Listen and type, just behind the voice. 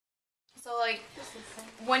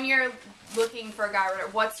when you're looking for a guy,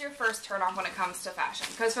 what's your first turn off when it comes to fashion?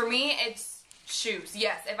 Because for me, it's shoes.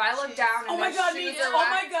 Yes, if I look down and their shoes are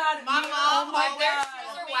whack. My mom, if their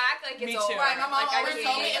shoes are whack, like it's over. Right, my mom like, always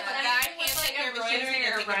told me if a guy can't take care of his shoes, he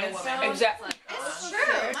can't take care of a woman. Exactly. It's true.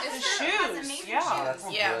 It's shoes. Yeah.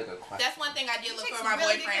 Yeah. That's one thing I did look for my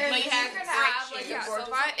boyfriend. He has great shoes. So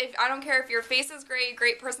if I don't care if your face is great,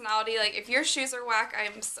 great personality, like if your shoes are whack, I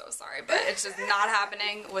am so sorry, but it's just not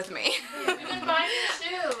happening with me. We've been buying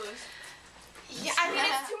shoes. Yeah, I mean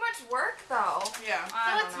it's too much work though. Yeah.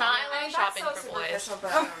 No, it's not. I love shopping for boys.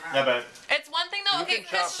 Yeah, but It's one thing though, okay,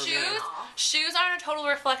 because shoes aren't a total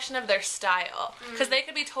reflection of their style. Because they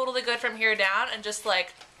could be totally good from here down and just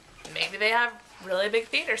like, maybe they have really big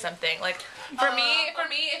feet or something. Like, for me,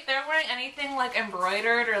 if they're wearing anything like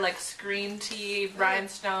embroidered or like screen tee,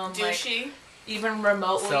 rhinestone, like even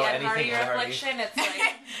remotely Ed Hardy reflection, it's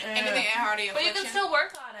like anything Ed Hardy but you can still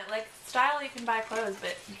work on it. Like style, you can buy clothes,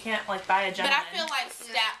 but you can't like buy a gentleman. But I feel like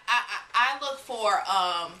I look for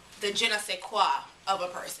the je ne sais quoi of a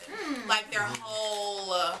person, like their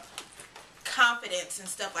whole confidence and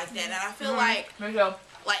stuff like that. And I feel like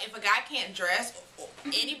if a guy can't dress,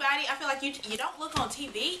 anybody, I feel like you don't look on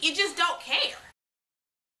TV. You just don't care.